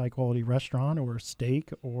nice high-quality restaurant or a steak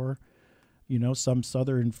or some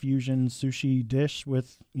Southern fusion sushi dish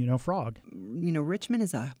with, frog? Richmond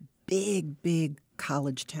is a big, big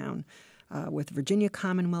college town with Virginia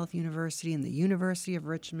Commonwealth University and the University of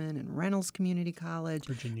Richmond and Reynolds Community College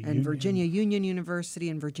Virginia Union University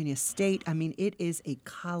and Virginia State. I mean, it is a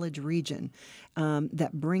college region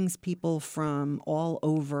that brings people from all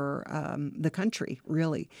over the country,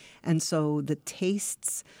 really. And so the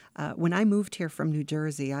tastes, when I moved here from New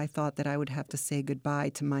Jersey, I thought that I would have to say goodbye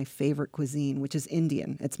to my favorite cuisine, which is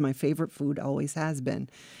Indian. It's my favorite food, always has been.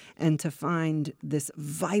 And to find this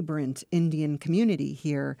vibrant Indian community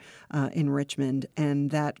here in Richmond,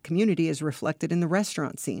 and that community is reflected in the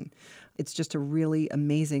restaurant scene. It's just a really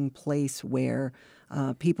amazing place where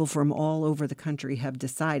people from all over the country have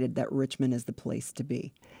decided that Richmond is the place to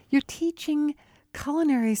be. You're teaching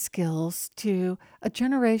culinary skills to a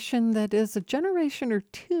generation that is a generation or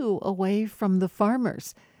two away from the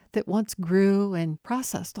farmers that once grew and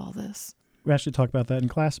processed all this. We actually talk about that in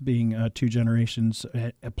class, being 2 generations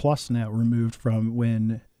plus now removed from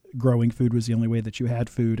when growing food was the only way that you had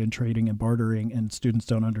food, and trading and bartering, and students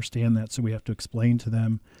don't understand that, so we have to explain to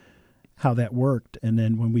them how that worked. And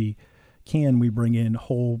then when we bring in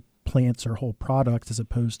whole plants or whole products as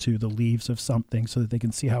opposed to the leaves of something so that they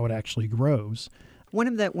can see how it actually grows. One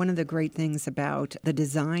of the great things about the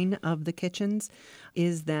design of the kitchens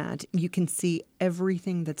is that you can see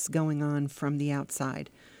everything that's going on from the outside.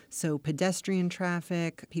 So pedestrian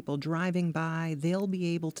traffic, people driving by, they'll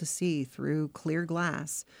be able to see through clear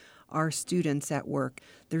glass our students at work.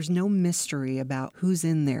 There's no mystery about who's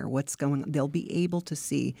in there, what's going on. They'll be able to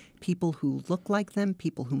see people who look like them,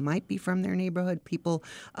 people who might be from their neighborhood, people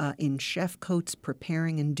in chef coats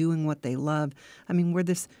preparing and doing what they love. I mean, we're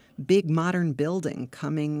this big modern building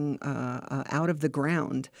coming out of the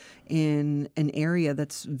ground in an area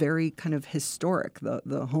that's very kind of historic.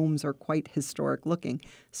 The homes are quite historic looking.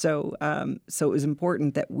 So it was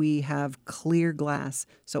important that we have clear glass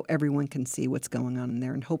so everyone can see what's going on in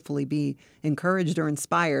there and hopefully be encouraged or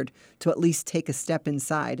inspired to at least take a step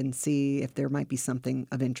inside and see if there might be something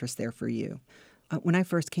of interest there for you. When I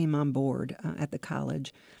first came on board at the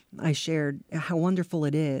college, I shared how wonderful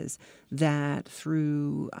it is that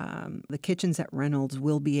through the kitchens at Reynolds,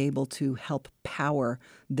 we'll be able to help power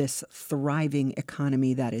this thriving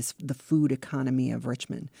economy that is the food economy of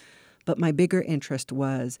Richmond. But my bigger interest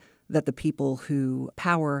was that the people who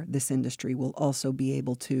power this industry will also be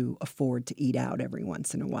able to afford to eat out every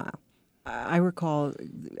once in a while. I recall,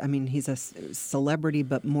 I mean, he's a celebrity,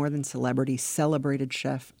 but more than celebrity, celebrated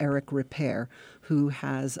chef Eric Ripert, who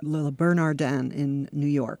has Le Bernardin in New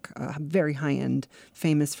York, a very high-end,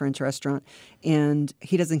 famous French restaurant. And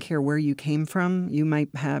he doesn't care where you came from. You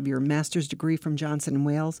might have your master's degree from Johnson &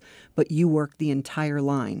 Wales, but you work the entire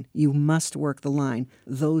line. You must work the line.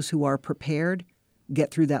 Those who are prepared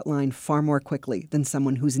get through that line far more quickly than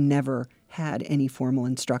someone who's never had any formal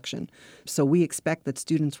instruction. So we expect that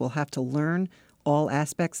students will have to learn all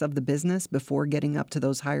aspects of the business before getting up to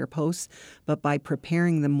those higher posts, but by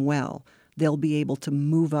preparing them well, they'll be able to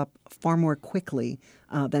move up far more quickly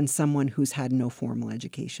than someone who's had no formal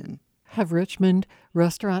education. Have Richmond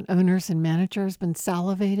restaurant owners and managers been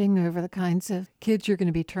salivating over the kinds of kids you're going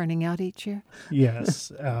to be turning out each year?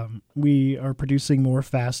 Yes. We are producing more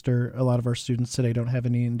faster. A lot of our students today don't have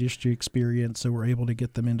any industry experience, so we're able to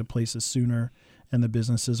get them into places sooner. And the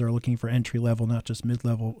businesses are looking for entry-level, not just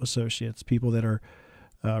mid-level associates, people that are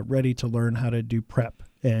ready to learn how to do prep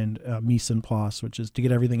and mise en place, which is to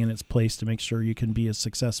get everything in its place to make sure you can be as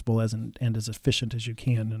successful and as efficient as you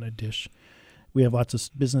can in a dish. We have lots of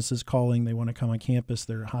businesses calling. They want to come on campus.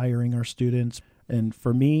 They're hiring our students. And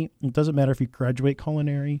for me, it doesn't matter if you graduate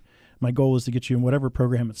culinary. My goal is to get you in whatever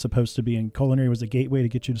program it's supposed to be. And culinary was a gateway to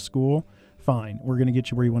get you to school. Fine. We're going to get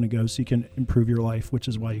you where you want to go so you can improve your life, which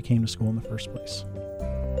is why you came to school in the first place.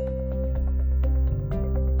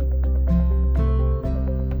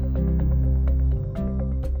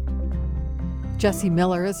 Jesse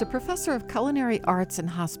Miller is a professor of culinary arts and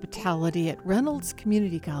hospitality at Reynolds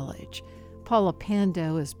Community College. Paula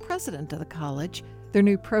Pando is president of the college. Their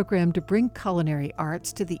new program to bring culinary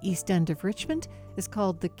arts to the East End of Richmond is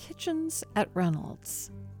called The Kitchens at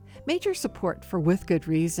Reynolds. Major support for With Good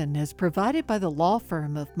Reason is provided by the law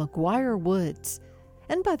firm of McGuire Woods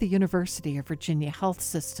and by the University of Virginia Health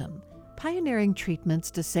System, pioneering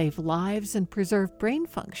treatments to save lives and preserve brain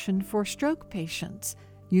function for stroke patients.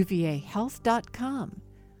 UVAHealth.com.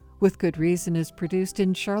 With Good Reason is produced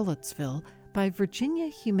in Charlottesville by Virginia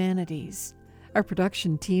Humanities. Our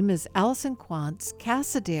production team is Allison Quantz,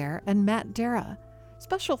 Cass Adair, and Matt Dara.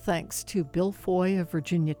 Special thanks to Bill Foy of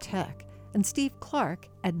Virginia Tech and Steve Clark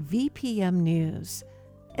at VPM News.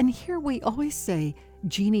 And here we always say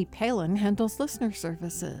Jeannie Palin handles listener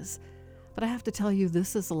services. But I have to tell you,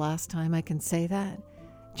 this is the last time I can say that.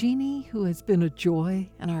 Jeannie, who has been a joy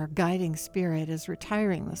and our guiding spirit, is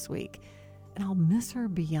retiring this week, and I'll miss her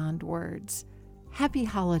beyond words. Happy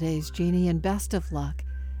holidays, Jeannie, and best of luck,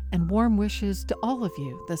 and warm wishes to all of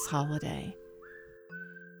you this holiday.